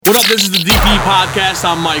What up? This is the DP Podcast.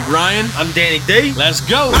 I'm Mike Ryan. I'm Danny D. Let's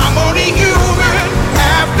go. I'm only human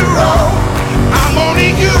after all. I'm only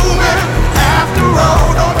human after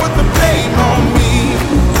all. Don't put the blame on me.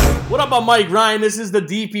 What up? I'm Mike Ryan. This is the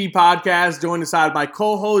DP Podcast. Joined aside by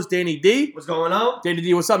co-host Danny D. What's going on? Danny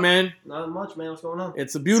D, what's up, man? Not much, man. What's going on?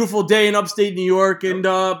 It's a beautiful day in upstate New York. And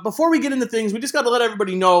before we get into things, we just got to let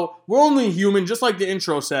everybody know we're only human, just like the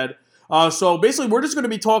intro said. So basically, we're just going to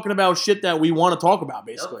be talking about shit that we want to talk about.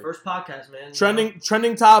 Basically, first podcast, man.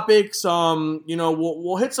 Trending topics.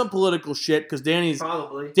 We'll hit some political shit because Danny's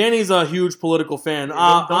a huge political fan.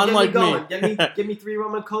 Unlike me. Give me 3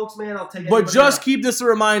 Roman Cokes, man. I'll take it. But just keep this a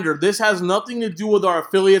reminder. This has nothing to do with our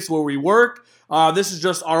affiliates where we work. This is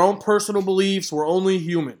just our own personal beliefs. We're only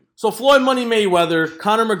human. So Floyd Money Mayweather,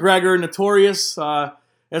 Conor McGregor, notorious.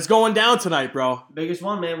 It's going down tonight, bro. Biggest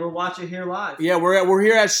one, man. We're watching here live. Yeah, we're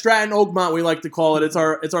here at Stratton Oakmont, we like to call it. It's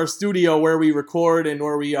our studio where we record and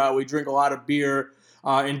where we drink a lot of beer.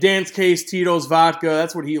 In Dan's case, Tito's vodka.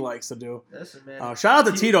 That's what he likes to do. Listen, man. Shout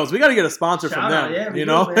out to Tito's. We got to get a sponsor from them. Yeah, you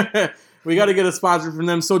know, we got to get a sponsor from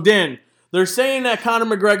them. So Dan, they're saying that Conor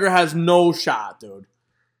McGregor has no shot, dude.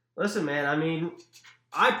 Listen, man. I mean,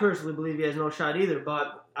 I personally believe he has no shot either.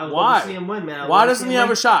 But I would Why? love to see him win, man. Why doesn't he have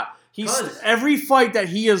a shot? Every fight that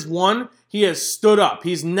he has won, he has stood up.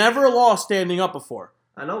 He's never lost standing up before.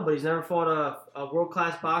 I know, but he's never fought a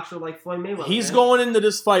world-class boxer like Floyd Mayweather. He's going into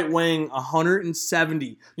this fight weighing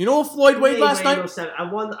 170. You know what Floyd weighed last night?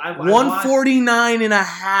 149 and a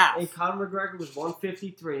half. And Conor McGregor was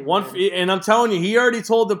 153. And I'm telling you, he already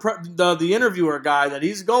told the interviewer guy that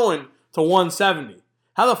he's going to 170.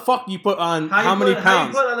 How the fuck do you put on how many pounds? How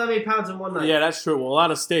you put on that many pounds in one night? Yeah, that's true. Well, a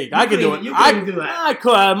lot of steak. I could do it. You couldn't do that. I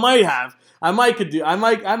could. I might have. I might.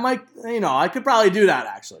 You know, I could probably do that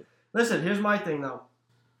actually. Listen, here's my thing though.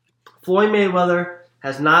 Floyd Mayweather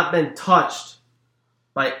has not been touched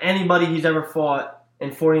by anybody he's ever fought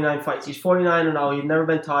in 49 fights. He's 49-0. He's never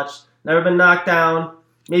been touched. Never been knocked down.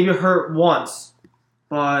 Maybe hurt once.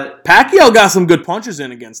 But Pacquiao got some good punches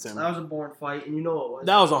in against him. That was a boring fight, and you know it was.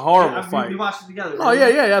 That was a horrible fight. We watched it together. Oh,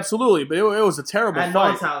 yeah, absolutely. But it was a terrible fight. At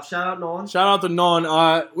Non's house. Shout out Non. Shout out to Non.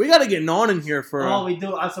 We got to get Non in here for... we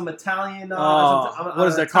do. Some Italian... what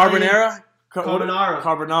is that, Carbonara?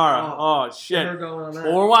 Carbonara. Oh, shit. Going on that.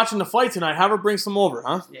 Well, we're watching the fight tonight. Have her bring some over,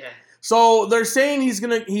 huh? Yeah. So they're saying he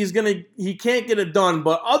can't get it done,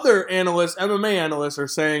 but other analysts, MMA analysts, are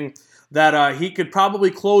saying that he could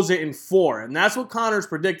probably close it in 4, and that's what Conor's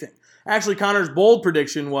predicting. Actually, Conor's bold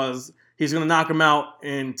prediction was he's going to knock him out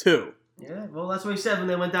in 2. Yeah, well, that's what he said when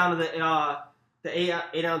they went down to the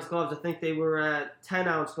 8-ounce gloves. I think they were at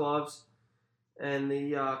 10-ounce gloves, and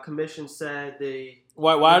the commission said they.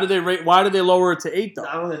 Why did they lower it to 8 though?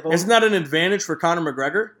 I don't know, Isn't that an advantage for Conor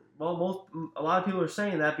McGregor? Well, a lot of people are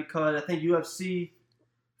saying that because I think UFC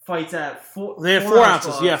fights at 4. They have 4 ounces.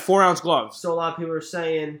 Gloves. Yeah, 4-ounce gloves. So a lot of people are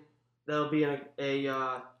saying that'll be a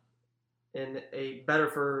better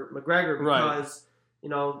for McGregor because you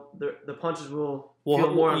know the punches will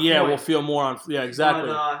feel more on Floyd. We'll feel more on. Yeah, exactly.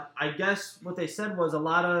 But I guess what they said was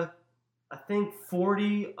I think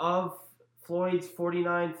 40 of Floyd's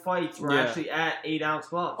 49 fights were actually at 8-ounce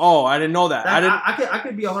gloves. Oh, I didn't know that. I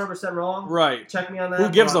could be 100% wrong. Right. Check me on that. Who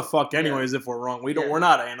gives a fuck anyways if we're wrong? We're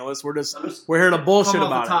not analysts. We're here to bullshit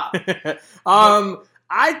about it.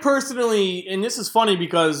 I personally, and this is funny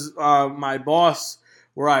because my boss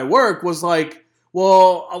where I work was like,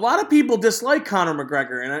 well, a lot of people dislike Conor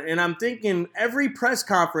McGregor, and I'm thinking every press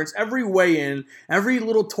conference, every weigh-in, every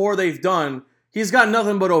little tour they've done, he's got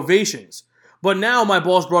nothing but ovations. But now my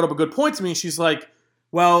boss brought up a good point to me. She's like,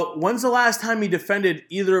 well, when's the last time he defended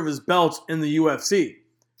either of his belts in the UFC?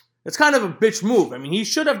 It's kind of a bitch move. I mean, he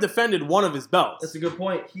should have defended one of his belts. That's a good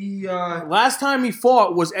point. Last time he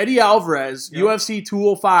fought was Eddie Alvarez, UFC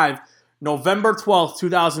 205, November 12th,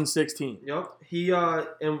 2016. Yep.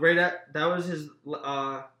 That was his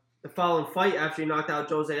the following fight after he knocked out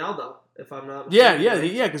Jose Aldo, if I'm not mistaken.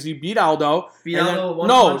 Yeah, because he beat Aldo.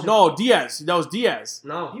 Aldo. No, Diaz. That was Diaz.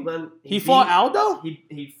 No, he fought Aldo?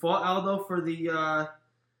 He fought Aldo for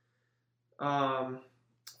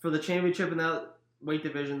the championship in that weight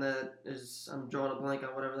division that is, I'm drawing a blank on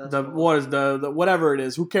whatever that's called. Whatever it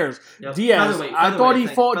is. Who cares? Yep. Diaz. I thought he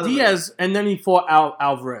fought Diaz and then he fought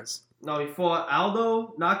Alvarez. No, he fought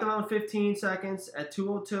Aldo, knocked him out in 15 seconds at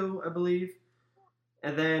 202, I believe,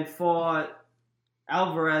 and then fought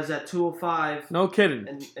Alvarez at 205. No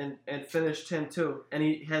kidding. And finished him too. And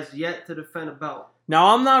he has yet to defend a belt.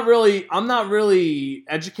 Now I'm not really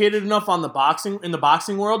educated enough on the boxing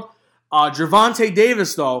world. Gervonta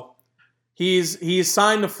Davis though, he's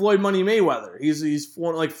signed to Floyd Money Mayweather. He's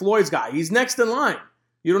like Floyd's guy. He's next in line.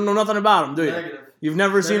 You don't know nothing about him, do you? Negative. You've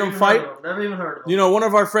never seen him fight? Never even heard of him. You know, one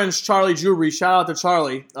of our friends, Charlie Jewelry, shout out to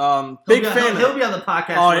Charlie. Big fan. He'll be on the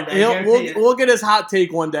podcast one day. We'll get his hot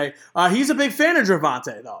take one day. He's a big fan of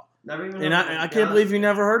Gervonta, though. Never even heard and of him. I can't believe you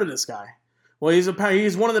never heard of this guy. Well, he's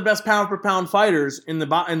one of the best pound-for-pound fighters in the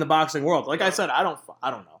boxing world. Like I said, I don't know.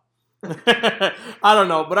 I don't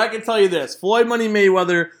know, but I can tell you this. Floyd Money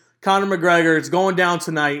Mayweather, Conor McGregor, it's going down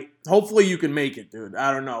tonight. Hopefully you can make it, dude.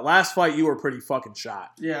 I don't know. Last fight, you were pretty fucking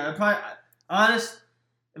shot. Yeah, honest,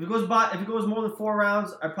 if it goes more than 4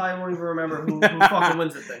 rounds, I probably won't even remember who fucking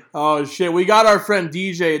wins the thing. Oh, shit. We got our friend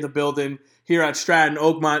DJ in the building here at Stratton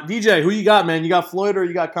Oakmont. DJ, who you got, man? You got Floyd or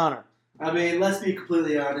you got Conor? I mean, let's be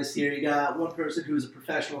completely honest here. You got one person who's a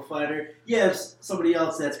professional fighter. You have somebody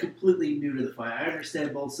else that's completely new to the fight. I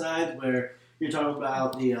understand both sides where you're talking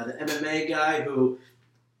about the MMA guy who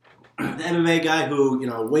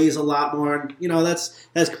weighs a lot more. And,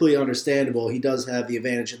 that's completely understandable. He does have the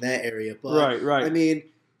advantage in that area. But, right. I mean,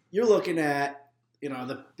 you're looking at,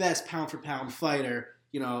 the best pound-for-pound fighter,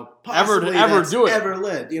 possibly ever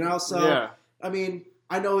lived, So, yeah. I mean,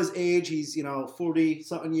 I know his age. He's,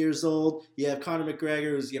 40-something years old. You have Conor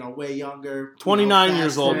McGregor, who's, way younger. 29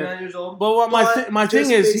 years old. 29 years old. But my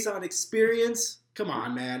thing is, based on experience, come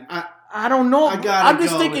on, man. I don't know. I'm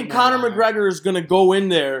just thinking Conor McGregor is going to go in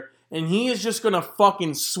there and he is just going to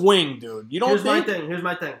fucking swing, dude. You don't think? Here's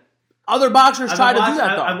my thing. Other boxers try to do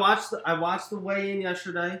that, though. I watched the weigh-in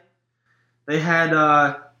yesterday. They had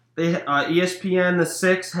ESPN, the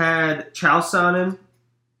 6 had Chael Sonnen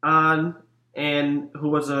on, and who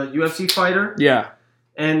was a UFC fighter. Yeah.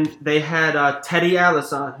 And they had Teddy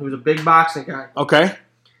Atlas on, who's a big boxing guy. Okay.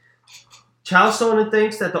 Chael Sonnen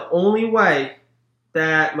thinks that the only way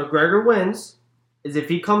that McGregor wins is if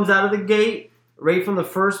he comes out of the gate right from the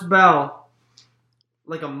first bell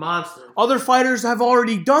like a monster. Other fighters have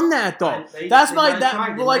already done that, though.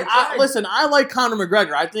 Listen, I like Conor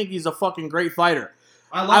McGregor. I think he's a fucking great fitter.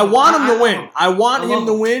 I want him to win. I want him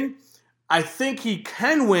to win. I think he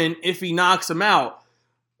can win if he knocks him out.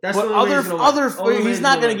 That's but he's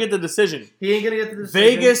not going to get the decision. He ain't going to get the decision.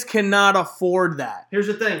 Vegas cannot afford that. Here's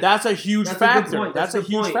the thing. That's a huge factor. That's a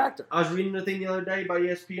huge factor. I was reading the thing the other day by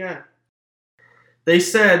ESPN. They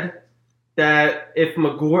said that if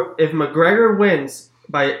McGregor wins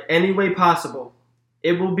by any way possible,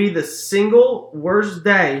 it will be the single worst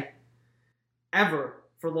day ever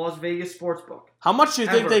for Las Vegas Sportsbook. How much do you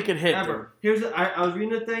think they could hit? Ever. I was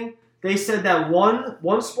reading the thing. They said that one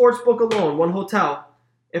sportsbook alone, one hotel,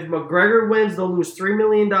 if McGregor wins, they'll lose $3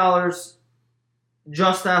 million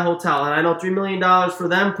just that hotel. And I know $3 million for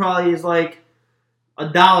them probably is like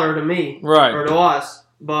 $1 to me, right, or to us.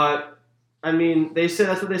 But I mean, that's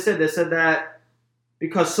what they said. They said that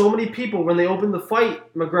because so many people, when they opened the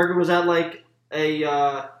fight, McGregor was at like they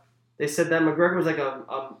said that McGregor was like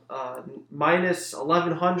a minus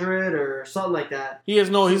 1,100 or something like that. He's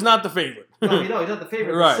not the favorite. No, he's not the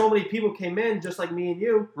favorite. Right. So many people came in, just like me and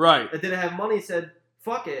you, right, that didn't have money, said,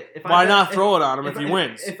 fuck it. Why not throw it on him if he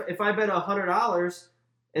wins? If I bet $100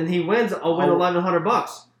 and he wins, I'll win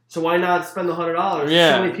 $1,100. So why not spend the $100?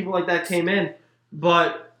 Yeah. So many people like that came in.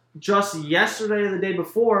 But just yesterday or the day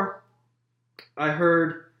before, I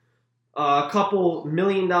heard a couple $1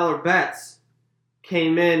 million bets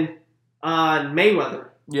came in on Mayweather.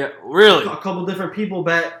 Yeah, really? A couple different people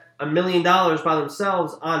bet $1 million by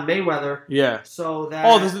themselves on Mayweather. Yeah. So that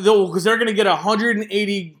because they're gonna get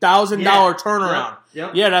 $180,000 turnaround.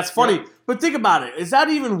 Yep. Yeah, that's funny. Yep. But think about it. Is that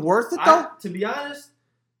even worth it though? To be honest,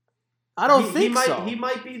 I don't think so. He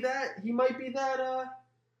might be that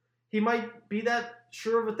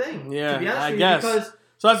sure of a thing. Yeah, to be honest I with guess. You, because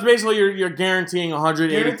so that's basically you're guaranteeing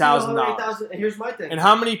 $180,000. And here's my thing. And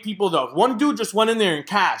how many people though? One dude just went in there and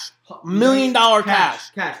cashed $1 million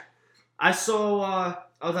cash. I saw.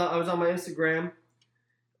 I was on my Instagram,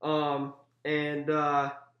 and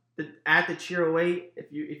at the Cheer 08,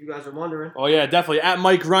 if you guys are wondering. Oh yeah, definitely at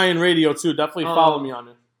Mike Ryan Radio too. Definitely follow me on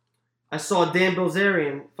it. I saw Dan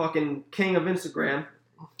Bilzerian, fucking king of Instagram.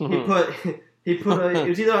 He put it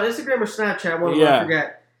was either on Instagram or Snapchat. One of them, I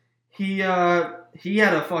forget. He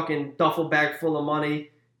had a fucking duffel bag full of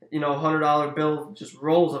money, $100 bill, just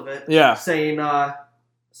rolls of it. Yeah. Saying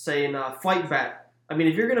fight bet. I mean,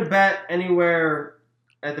 if you're gonna bet anywhere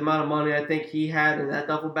at the amount of money I think he had in that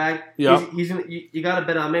duffel bag, you got to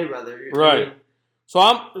bet on Mayweather, right?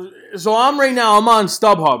 I mean, so I'm right now. I'm on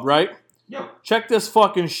StubHub, right? Yep. Check this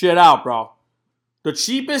fucking shit out, bro. The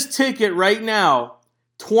cheapest ticket right now,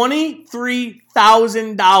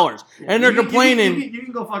 $23,000, and they're complaining. You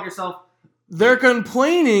can go fuck yourself. They're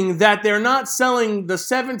complaining that they're not selling the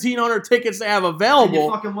 1,700 tickets they have available. And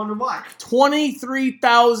you fucking wonder why.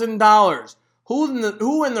 $23,000.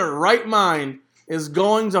 Who in their right mind is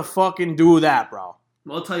going to fucking do that, bro.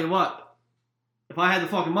 Well, I'll tell you what. If I had the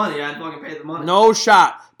fucking money, I'd fucking pay the money. No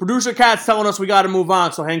shot. Producer Cat's telling us we got to move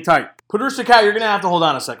on, so hang tight. Producer Cat, you're going to have to hold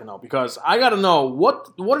on a second, though, because I got to know, what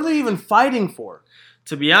are they even fighting for?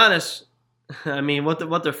 To be honest, I mean,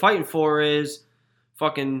 what they're fighting for is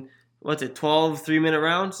fucking, 12 3-minute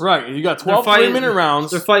rounds? Right. You got 12 3-minute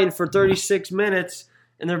rounds. They're fighting for 36 minutes,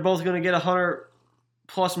 and they're both going to get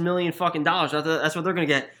 $100+ million fucking dollars. That's what they're going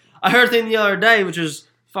to get. I heard a thing the other day, which was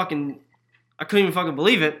fucking, I couldn't even fucking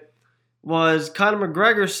believe it, was Conor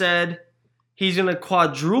McGregor said he's going to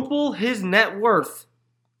quadruple his net worth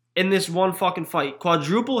in this one fucking fight.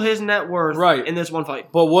 Quadruple his net worth in this one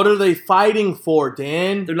fight. But what are they fighting for,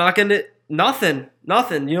 Dan? They're not going to... Nothing.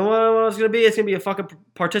 You know what it's going to be? It's going to be a fucking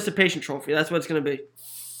participation trophy. That's what it's going to be.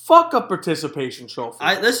 Fuck a participation trophy.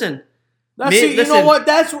 Listen. You know what?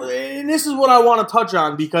 And this is what I want to touch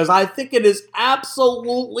on, because I think it is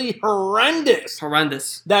absolutely horrendous.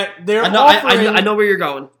 That they're offering... I know where you're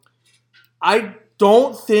going. I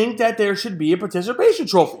don't think that there should be a participation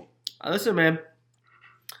trophy. Listen, man.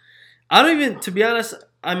 I don't even, to be honest,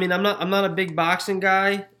 I mean, I'm not a big boxing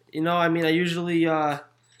guy. You know, I mean, I usually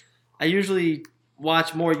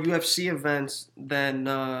watch more UFC events than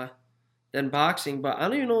boxing, but I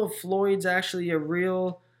don't even know if Floyd's actually a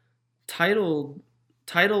real title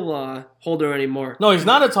holder anymore. No, he's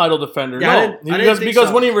not a title defender. Yeah, no,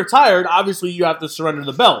 because when he retired, obviously you have to surrender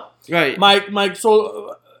the belt. Right, Mike.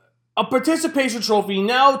 So a participation trophy,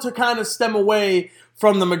 now to kind of stem away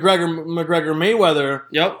from the McGregor MayWeather.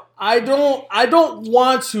 Yep. I don't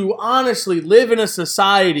want to honestly live in a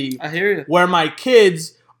society, I hear you, where my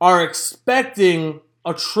kids are expecting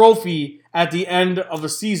a trophy at the end of a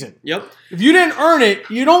season. Yep. If you didn't earn it,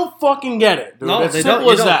 you don't fucking get it, dude. No, it's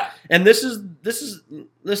simple as that. And this is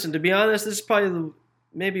listen, to be honest, this is probably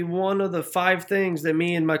maybe one of the 5 things that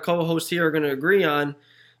me and my co-host here are going to agree on,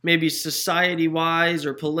 maybe society-wise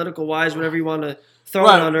or political-wise, whatever you want to throw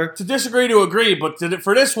it under. To disagree to agree, but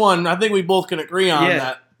for this one, I think we both can agree on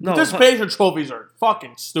that. No, participation trophies are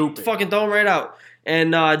fucking stupid. Fucking throw them right out.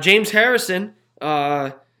 And James Harrison,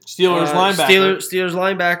 Steelers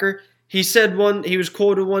linebacker, he said he was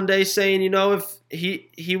quoted one day saying, you know, if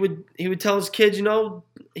he would tell his kids, you know,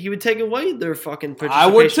 he would take away their fucking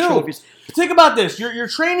participation trophies. Think about this. You're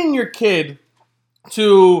training your kid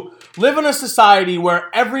to live in a society where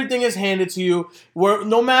everything is handed to you, where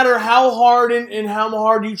no matter how hard and how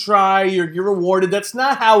hard you try, you're rewarded. That's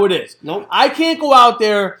not how it is. Nope. I can't go out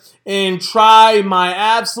there and try my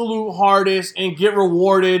absolute hardest and get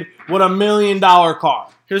rewarded with $1 million car.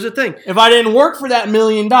 Here's the thing. If I didn't work for that $1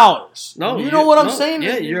 million, you know what I'm saying?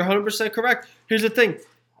 Yeah, you're 100% correct. Here's the thing.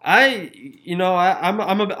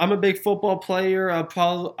 I'm a big football player.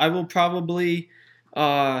 I will probably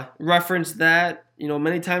reference that, you know,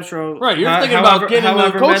 many times for right. You're thinking about getting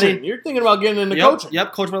into coaching. You're thinking about getting into coaching.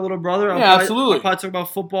 Yep, coach my little brother. Absolutely. I'll probably talk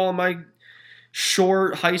about football in my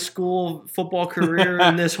short high school football career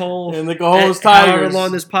and this whole and the Tigers. However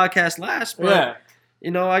long this podcast lasts. But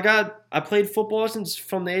you know, I played football since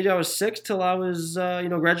from the age I was 6 till I was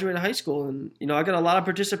graduating high school, and you know, I got a lot of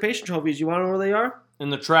participation trophies. You want to know where they are?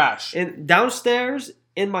 In the trash. And downstairs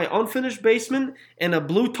in my unfinished basement in a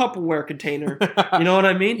blue Tupperware container. You know what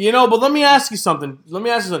I mean? You know, but let me ask you something.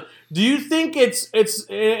 Do you think it's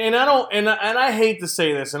and I hate to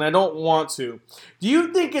say this and I don't want to. Do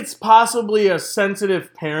you think it's possibly a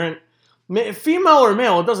sensitive parent? Female or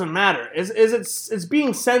male, it doesn't matter. It's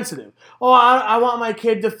being sensitive. Oh, I want my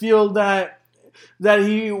kid to feel that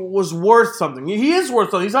he was worth something. He is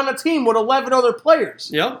worth something. He's on a team with 11 other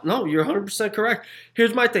players. Yep. No, you're 100% correct.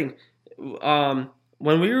 Here's my thing.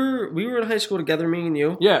 When we were in high school together, me and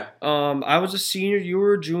you. Yeah. I was a senior. You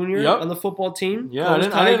were a junior on the football team. Yeah, I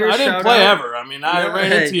didn't play ever. I mean, I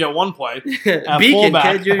ran into you one play. Beacon,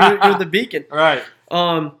 kid. You're the beacon. Right.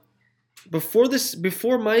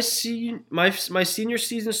 Before my senior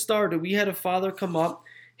season started, we had a father come up.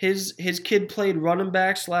 His kid played running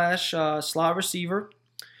back / slot receiver.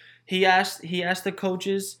 He asked the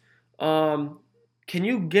coaches, "Can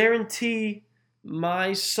you guarantee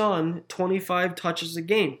my son 25 touches a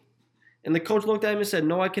game?" And the coach looked at him and said,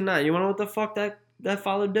 "No, I cannot." You want to know what the fuck that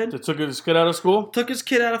father did? They took his kid out of school? Took his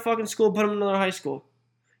kid out of fucking school, put him in another high school.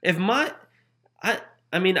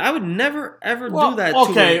 I would never ever do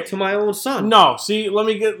that to my own son. No, see,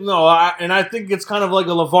 and I think it's kind of like a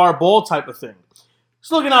LeVar Ball type of thing. He's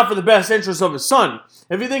looking out for the best interest of his son.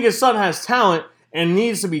 If you think his son has talent and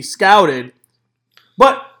needs to be scouted,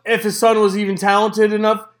 but if his son was even talented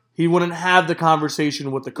enough, he wouldn't have the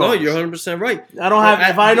conversation with the coach. No, you're 100% right.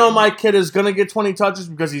 If I know my kid is going to get 20 touches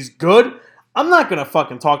because he's good, I'm not gonna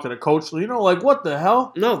fucking talk to the coach. You know, like what the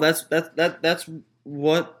hell? No, that's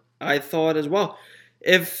what I thought as well.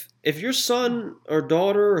 If your son or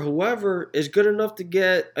daughter or whoever is good enough to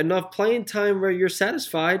get enough playing time where you're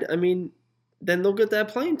satisfied, I mean, then they'll get that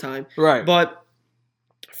playing time. Right. But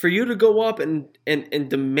for you to go up and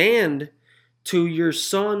demand to your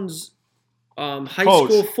son's high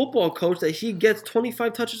school football coach that he gets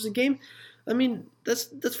 25 touches a game, I mean,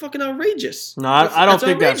 that's fucking outrageous. No, I don't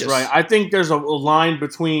think outrageous. that's right. I think there's a line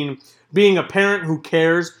between being a parent who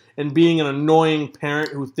cares and being an annoying parent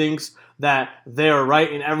who thinks that they're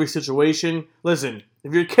right in every situation. Listen,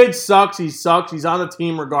 if your kid sucks, he sucks. He's on the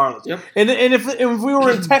team regardless. Yep. And if we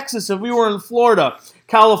were in Texas, if we were in Florida,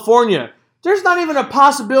 California, there's not even a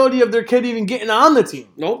possibility of their kid even getting on the team.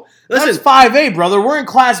 Nope. That's 5A, brother. We're in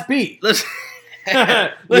Class B. Listen, you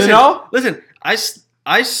know? Listen, I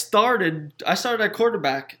started at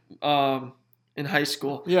quarterback in high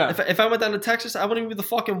school. Yeah. If I went down to Texas, I wouldn't even be the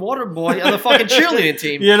fucking water boy on the fucking cheerleading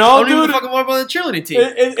team. You know, I wouldn't even dude, be the fucking water boy on the cheerleading team.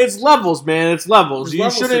 It's levels, man. It's levels. There's You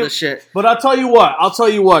levels to shouldn't. this shit. But I'll tell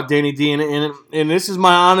you what, Danny D, and this is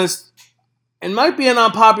my honest, and might be an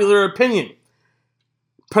unpopular opinion.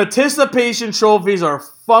 Participation trophies are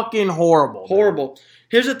fucking horrible. Horrible. Man.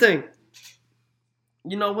 Here's the thing.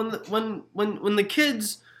 You know, when the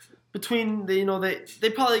kids between the, you know, they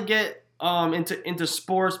probably get into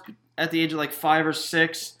sports at the age of like 5 or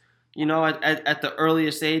 6, you know, at the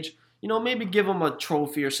earliest age, you know, maybe give them a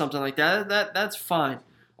trophy or something like that. That's fine.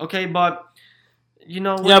 Okay, but you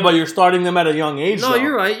know, but you're starting them at a young age. No, though.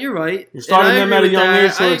 You're right. You're starting them at a young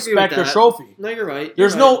age to expect a trophy. No, you're right.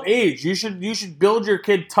 There's no age. You should build your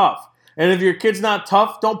kid tough. And if your kid's not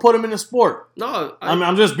tough, don't put him in a sport. No,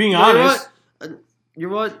 I'm just being honest. You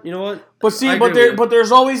know what? But see, but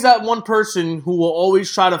there's always that one person who will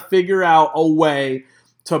always try to figure out a way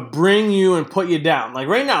to bring you and put you down. Like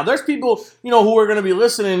right now, there's people, you know, who are going to be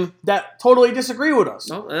listening that totally disagree with us.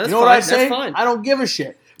 No, that's you know fine. what I say? That's fine. I don't give a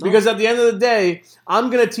shit. No. Because at the end of the day,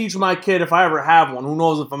 I'm going to teach my kid, if I ever have one, who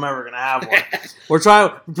knows if I'm ever going to have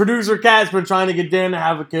one. Producer Cat's been trying to get Dan to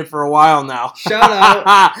have a kid for a while now. Shout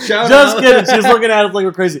out. Just kidding. She's looking at us like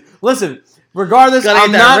we're crazy. Listen, regardless,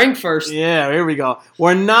 gotta get that ring first. Yeah, here we go.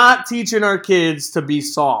 We're not teaching our kids to be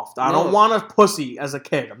soft. I don't want a pussy as a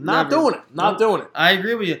kid. I'm not doing it. Not doing it. I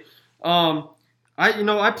agree with you.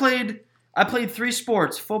 I played 3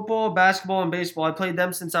 sports: football, basketball, and baseball. I played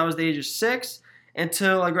them since I was the age of 6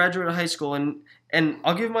 until I graduated high school. And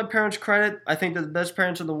I'll give my parents credit. I think they're the best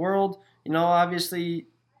parents in the world. You know, obviously.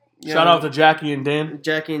 Shout out to Jackie and Dan.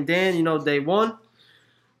 Jackie and Dan. You know, day one.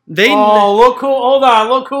 Look who! Hold on,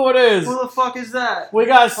 look who it is. Who the fuck is that? We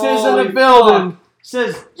got Sis in the building.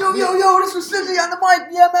 Sis, yo, this was Sizzy on the mic.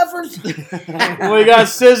 Yeah, Mefford. We got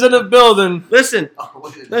Sis in the building. Listen.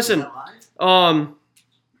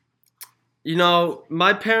 You know,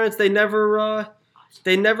 my parents, they never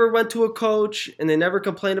went to a coach, and they never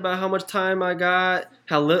complained about how much time I got.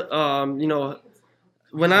 You know,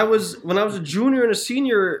 when I was a junior and a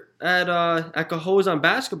senior at Cahoes on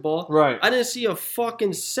basketball, right, I didn't see a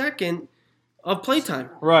fucking second of playtime.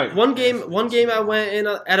 Right. One game I went in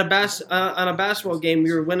on a basketball game.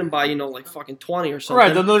 We were winning by, you know, like fucking 20 or something.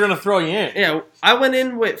 Right. Then they're gonna throw you in. Yeah. I went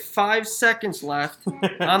in with 5 seconds left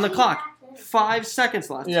on the clock. 5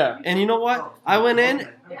 seconds left. Yeah. And you know what? I went in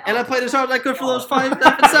and I played as hard as I could for those 5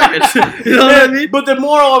 seconds. You know what I mean? But the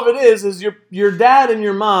moral of it is your dad and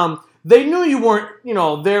your mom, they knew you weren't, you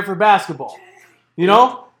know, there for basketball. You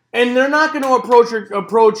know? And they're not going to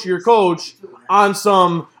approach your coach on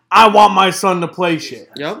some I want my son to play shit.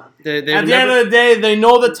 Yep. At the end of the day, they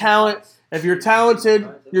know the talent. If you're talented,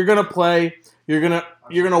 you're going to play. You're going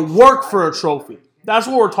to work for a trophy. That's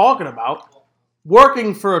what we're talking about.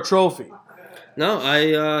 Working for a trophy. No,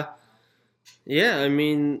 I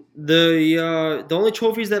mean the only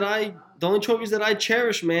trophies that I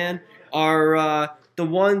cherish, man, are the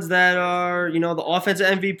ones that are, you know, the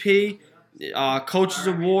offensive MVP, coach's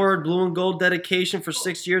award, blue and gold dedication for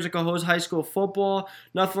 6 years at Cahoes High School football,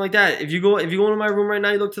 nothing like that. If you go into my room right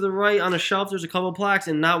now, you look to the right on a shelf, there's a couple of plaques,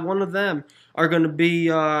 and not one of them are going to be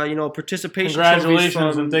participation trophies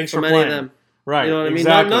Congratulations and thanks for any playing. of them. Right, you know what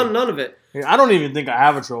exactly. I mean? None of it. I don't even think I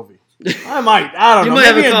have a trophy. I might. I don't know.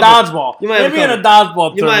 Maybe in dodgeball. Maybe in a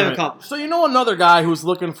dodgeball tournament. You might have a couple. So you know another guy who's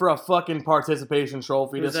looking for a fucking participation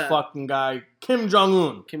trophy? Who's that? Fucking guy, Kim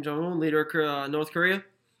Jong-un. Kim Jong-un, leader of North Korea?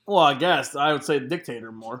 Well, I guess. I would say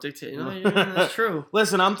dictator more. Dictator. No, yeah, that's true.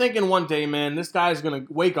 Listen, I'm thinking one day, man, this guy's going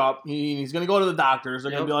to wake up. He's going to go to the doctors.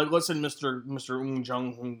 They're going to be like, listen, Mr.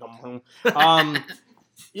 Jong-un.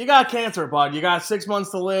 you got cancer, bud. You got 6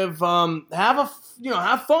 months to live.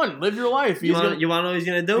 Have fun. Live your life. You want to know what he's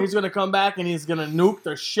going to do? He's going to come back and he's going to nuke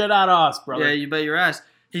the shit out of us, brother. Yeah, you bet your ass.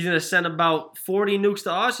 He's going to send about 40 nukes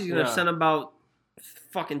to us. He's going to send about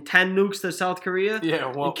fucking 10 nukes to South Korea.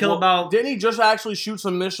 Yeah, well, about... Didn't he just actually shoot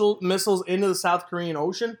some missiles into the South Korean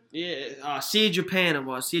Ocean? Yeah, Sea of Japan it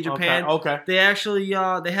was. Sea of Japan. Okay. They actually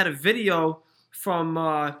they had a video from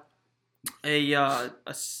a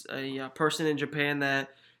person in Japan that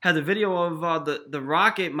had the video of the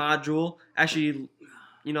rocket module actually,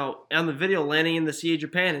 on the video landing in the Sea of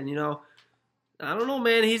Japan, and I don't know,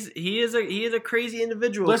 man. He is a crazy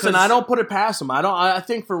individual. Listen, I don't put it past him. I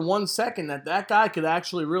think for 1 second that guy could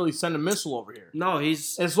actually really send a missile over here. No,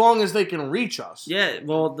 as long as they can reach us. Yeah.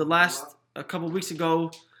 Well, a couple of weeks ago,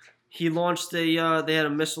 he launched they had a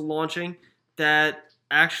missile launching that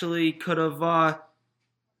actually could have.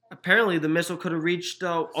 Apparently, the missile could have reached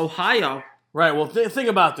Ohio. Right. Well, think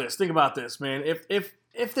about this. Think about this, man.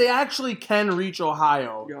 If they actually can reach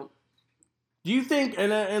Ohio. Yep. Do you think,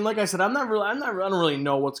 and like I said, I don't really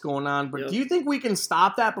know what's going on, but do you think we can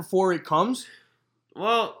stop that before it comes?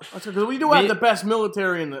 Well, because we do have the best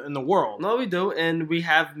military in the world. No, we do, and we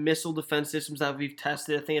have missile defense systems that we've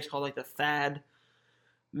tested. I think it's called like the THAAD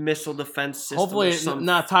missile defense system. Hopefully, it's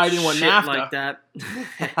not tied in with NAFTA like that.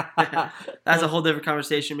 That's a whole different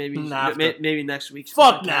conversation. Maybe next week.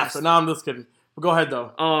 Fuck NAFTA. No, I'm just kidding. But go ahead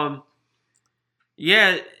though.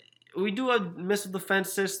 Yeah, we do have missile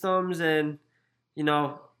defense systems, and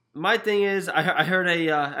my thing is, I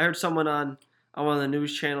heard someone on one of the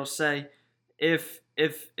news channels say, if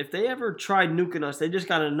they ever tried nuking us, they just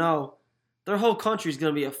gotta know their whole country's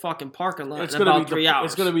gonna be a fucking parking lot in about 3 hours.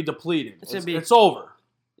 It's gonna be depleted. It's over.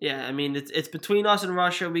 Yeah, I mean it's between us and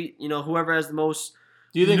Russia. We whoever has the most.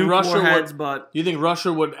 Do you think Russia warheads, do you think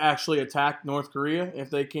Russia would actually attack North Korea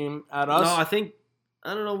if they came at us? No,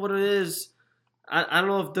 I don't know what it is. I don't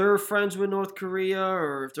know if they're friends with North Korea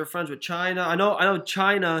or if they're friends with China. I know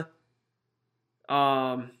China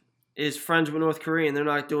is friends with North Korea and they're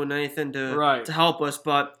not doing anything to help us.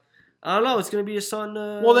 But I don't know. It's going to be a son.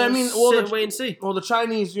 Wait and see. Well, the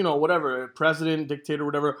Chinese, whatever president, dictator,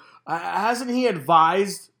 whatever, hasn't he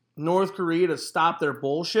advised North Korea to stop their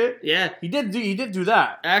bullshit? Yeah, he did do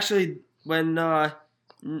that. Actually, when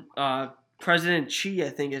President Xi, I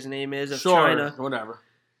think his name is, of China, whatever.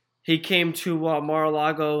 He came to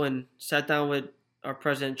Mar-a-Lago and sat down with our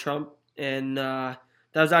President Trump, and that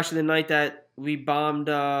was actually the night that we bombed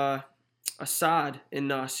Assad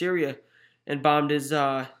in Syria, and bombed his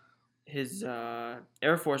Air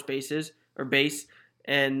Force base,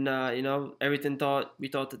 and we thought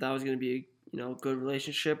that was going to be a good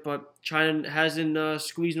relationship, but China hasn't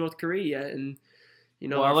squeezed North Korea yet, and.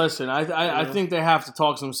 Well, listen, I think they have to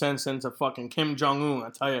talk some sense into fucking Kim Jong-un, I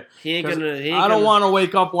tell you. I don't want to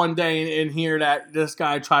wake up one day and hear that this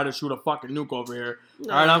guy tried to shoot a fucking nuke over here.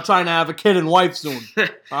 No. All right, I'm trying to have a kid and wife soon.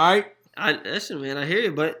 All right? Listen, man, I hear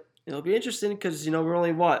you, but it'll be interesting because, we're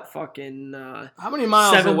only, how many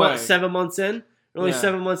miles away? 7 months in? We're only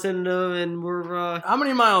 7 months in, and we're... How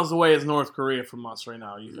many miles away is North Korea from us right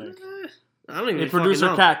now, you think? I don't even know.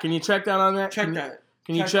 Producer Kat, can you check that on that? Check that.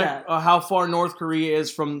 Can you check how far North Korea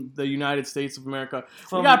is from the United States of America?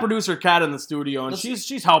 We got producer Kat in the studio, and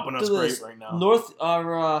she's helping us great right now.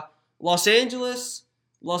 Los Angeles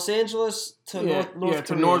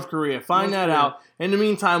to North Korea. Find that out. In the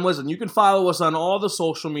meantime, listen, you can follow us on all the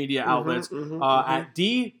social media outlets at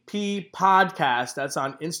DP Podcast. That's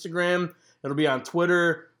on Instagram. It'll be on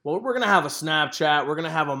Twitter. Well, we're going to have a Snapchat. We're going to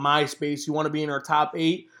have a MySpace. You want to be in our top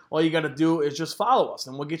 8? All you got to do is just follow us,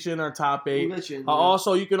 and we'll get you in our top 8.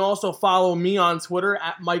 Also, you can also follow me on Twitter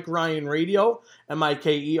at Mike Ryan Radio,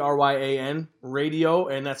 MikeRyan Radio,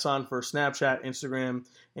 and that's on for Snapchat, Instagram,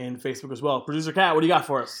 and Facebook as well. Producer Kat, what do you got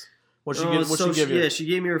for us? What she give you? Yeah, she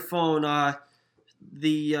gave me her phone.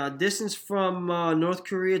 The distance from North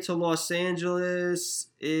Korea to Los Angeles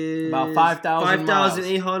is about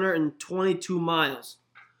 5,822 miles.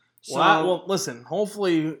 So, well, listen.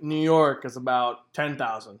 Hopefully, New York is about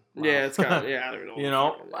 10,000. Yeah, it's kind of, I don't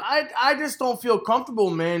know. I just don't feel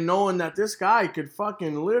comfortable, man, knowing that this guy could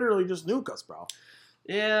fucking literally just nuke us, bro.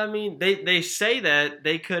 Yeah, I mean, they say that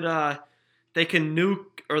they can nuke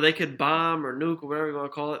or they could bomb or nuke or whatever you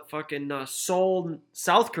want to call it, fucking Seoul,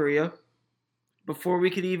 South Korea, before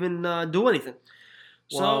we could even do anything.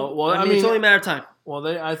 So, I mean, it's only a matter of time. Well,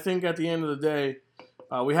 I think at the end of the day,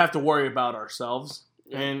 we have to worry about ourselves.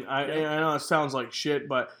 And I know it sounds like shit,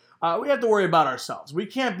 but we have to worry about ourselves. We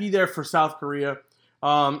can't be there for South Korea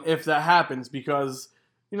if that happens because,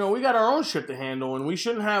 we got our own shit to handle, and we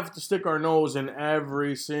shouldn't have to stick our nose in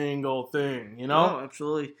every single thing, No,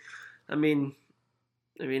 absolutely. I mean,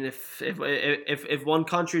 I mean, if one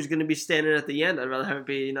country is going to be standing at the end, I'd rather have it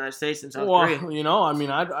be the United States than South Korea. You know, I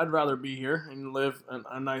mean, I'd rather be here and live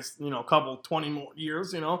a nice, couple 20 more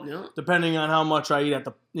years, depending on how much I eat at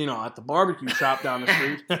the barbecue shop down the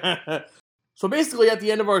street. So basically, at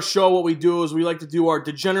the end of our show, what we do is we like to do our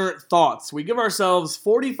degenerate thoughts. We give ourselves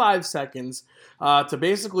 45 seconds to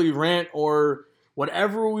basically rant or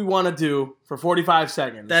whatever we want to do for 45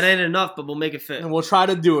 seconds. That ain't enough, but we'll make it fit. And we'll try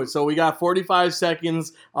to do it. So we got 45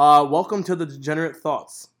 seconds. Welcome to the Degenerate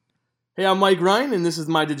Thoughts. Hey, I'm Mike Ryan, and this is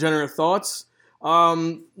my Degenerate Thoughts.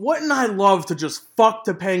 Wouldn't I love to just fuck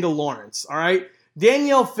Topanga Lawrence, all right?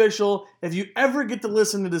 Danielle Fishel, if you ever get to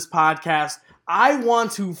listen to this podcast, I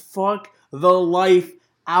want to fuck the life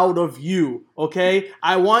out of you, okay?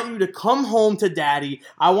 I want you to come home to daddy.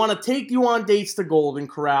 I want to take you on dates to Golden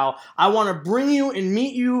Corral. I want to bring you and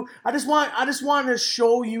meet you. I just want to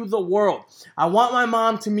show you the world. I want my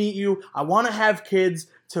mom to meet you. I want to have kids.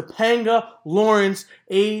 Topanga Lawrence,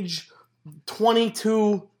 age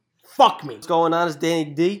 22. Fuck me. What's going on? It's Danny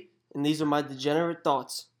D, and these are my degenerate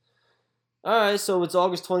thoughts. Alright, so it's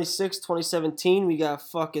August 26, 2017. We got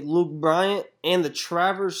fucking Luke Bryant and the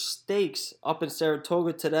Travers Stakes up in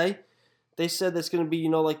Saratoga today. They said that's going to be,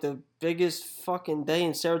 like the biggest fucking day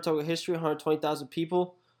in Saratoga history. 120,000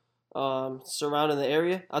 people surrounding the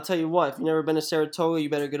area. I'll tell you what, if you've never been to Saratoga, you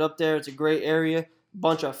better get up there. It's a great area.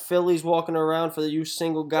 Bunch of fillies walking around for you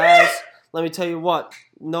single guys. Let me tell you what,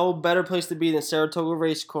 no better place to be than Saratoga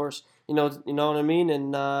Racecourse. You know what I mean?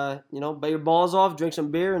 And, bet your balls off, drink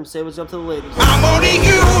some beer, and say what's up to the ladies. I'm only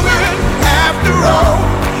human after all.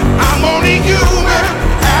 I'm only human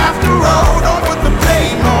after all. Don't